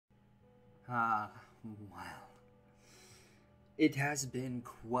Well. It has been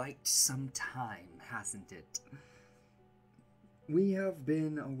quite some time, hasn't it? We have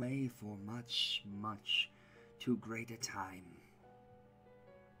been away for much, much too great a time.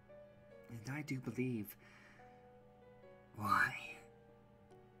 And I do believe... Why,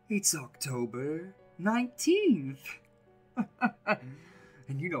 it's October 19th!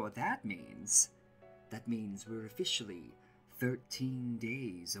 And you know what that means. That means we're officially 13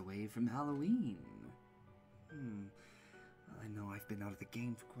 days away from Halloween. I know I've been out of the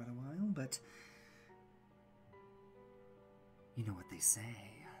game for quite a while, but you know what they say.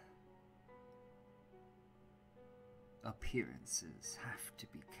 Appearances have to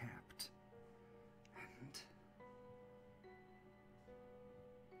be kept. And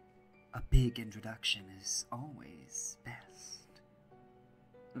a big introduction is always best.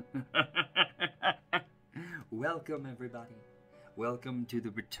 Welcome, everybody. Welcome to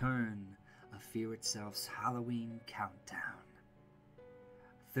the return of Fear Itself's Halloween Countdown.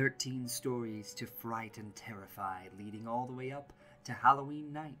 13 stories to fright and terrify, leading all the way up to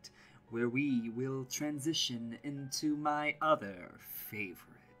Halloween night, where we will transition into my other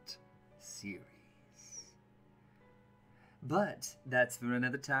favorite series. But that's for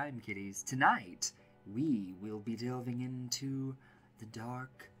another time, kiddies. Tonight, we will be delving into the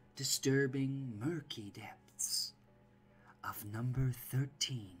dark, disturbing, murky depths of number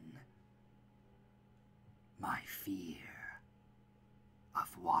 13. My fear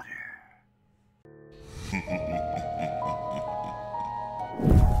of water.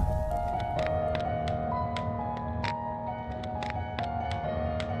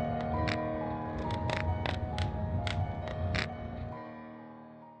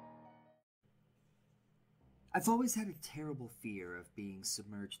 I've always had a terrible fear of being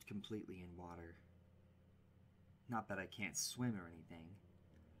submerged completely in water. Not that I can't swim or anything.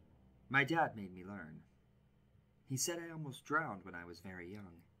 My dad made me learn. He said I almost drowned when I was very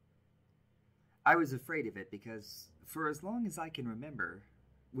young. I was afraid of it because, for as long as I can remember,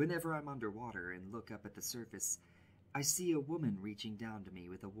 whenever I'm underwater and look up at the surface, I see a woman reaching down to me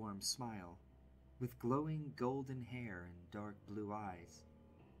with a warm smile, with glowing golden hair and dark blue eyes.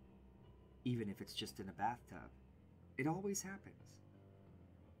 Even if it's just in a bathtub, it always happens.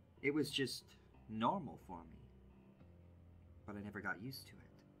 It was just normal for me, but I never got used to it.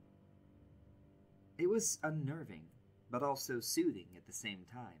 It was unnerving, but also soothing at the same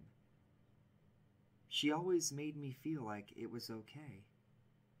time. She always made me feel like it was okay.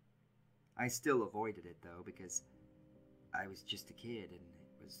 I still avoided it, though, because I was just a kid and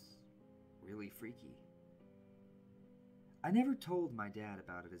it was really freaky. I never told my dad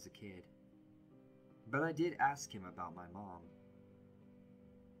about it as a kid, but I did ask him about my mom.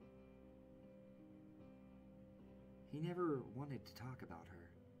 He never wanted to talk about her.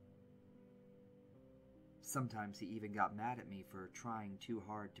 Sometimes he even got mad at me for trying too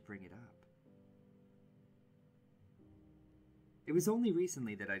hard to bring it up. It was only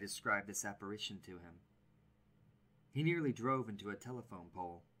recently that I described this apparition to him. He nearly drove into a telephone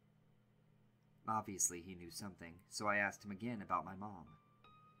pole. Obviously, he knew something, so I asked him again about my mom.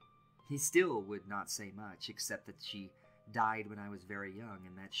 He still would not say much, except that she died when I was very young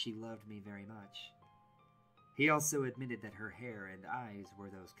and that she loved me very much. He also admitted that her hair and eyes were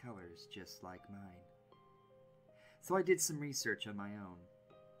those colors, just like mine. So I did some research on my own,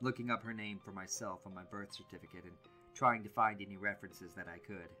 looking up her name for myself on my birth certificate and trying to find any references that I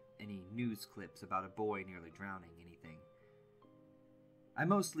could, any news clips about a boy nearly drowning, anything. I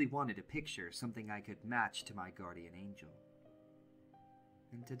mostly wanted a picture, something I could match to my guardian angel.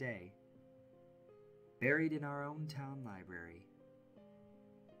 And today, buried in our own town library,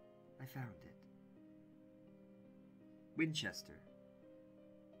 I found it. Winchester,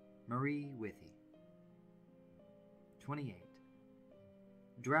 Marie Withy, 28.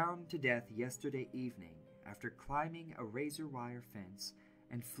 Drowned to death yesterday evening after climbing a razor wire fence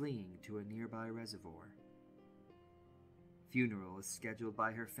and fleeing to a nearby reservoir. Funeral is scheduled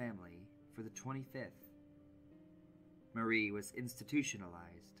by her family for the 25th. Marie was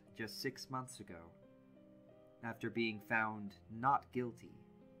institutionalized just 6 months ago after being found not guilty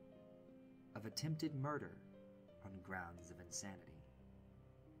of attempted murder on grounds of insanity.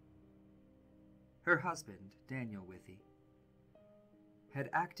 Her husband, Daniel Withy, had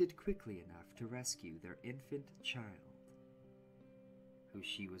acted quickly enough to rescue their infant child, who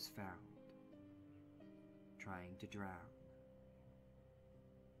she was found trying to drown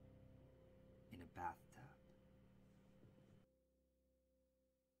in a bathtub.